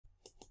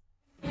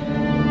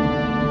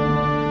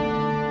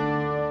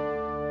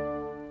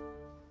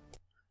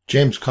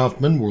James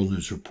Kaufman, World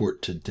News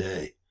Report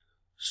today.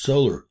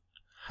 Solar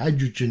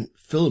hydrogen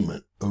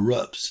filament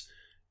erupts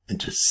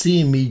into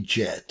CME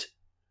jet.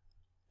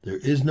 There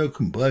is no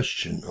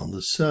combustion on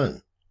the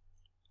sun.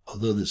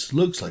 Although this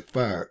looks like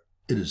fire,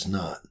 it is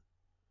not.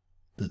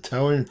 The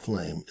towering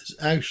flame is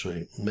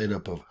actually made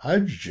up of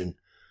hydrogen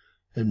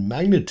and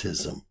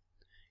magnetism,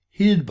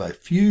 heated by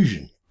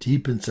fusion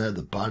deep inside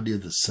the body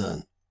of the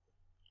sun.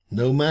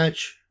 No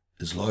match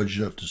is large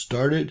enough to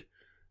start it,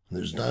 and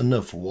there's not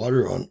enough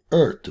water on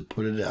Earth to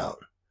put it out.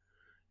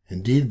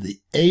 Indeed, the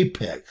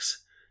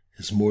apex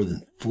is more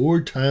than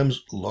 4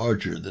 times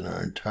larger than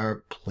our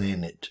entire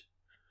planet.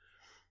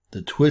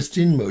 The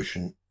twisting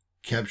motion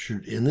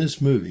captured in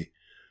this movie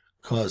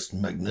caused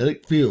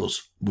magnetic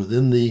fields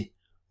within the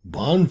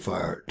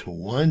bonfire to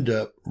wind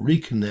up,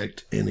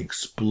 reconnect, and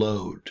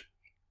explode.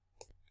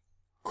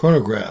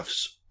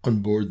 Chronographs on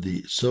board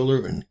the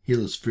Solar and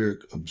Heliospheric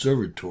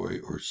Observatory,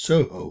 or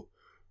SOHO,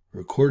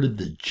 recorded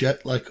the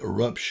jet-like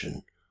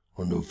eruption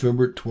on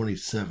November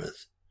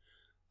 27th.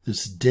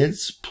 This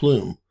dense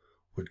plume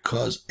would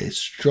cause a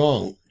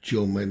strong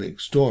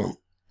geomagnetic storm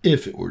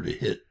if it were to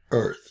hit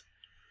Earth.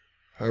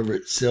 However,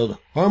 it sailed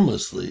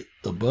harmlessly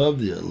above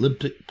the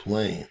elliptic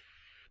plane.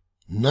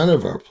 None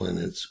of our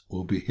planets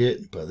will be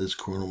hit by this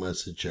coronal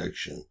mass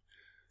ejection.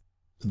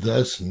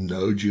 Thus,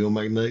 no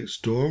geomagnetic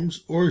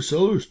storms or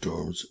solar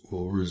storms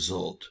will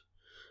result.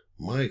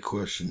 My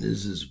question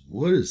is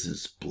what is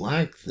this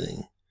black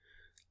thing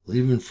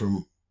leaving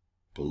from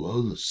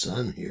below the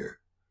sun here?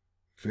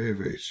 Very,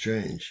 very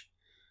strange.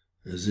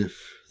 As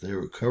if they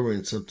were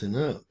covering something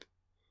up.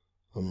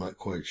 I'm not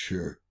quite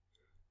sure.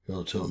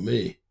 Y'all tell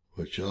me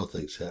what y'all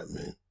think's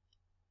happening.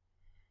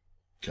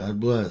 God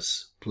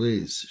bless.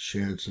 Please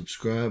share and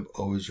subscribe.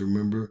 Always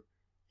remember,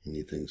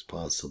 anything's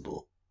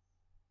possible.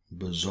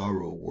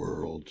 Bizarro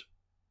world.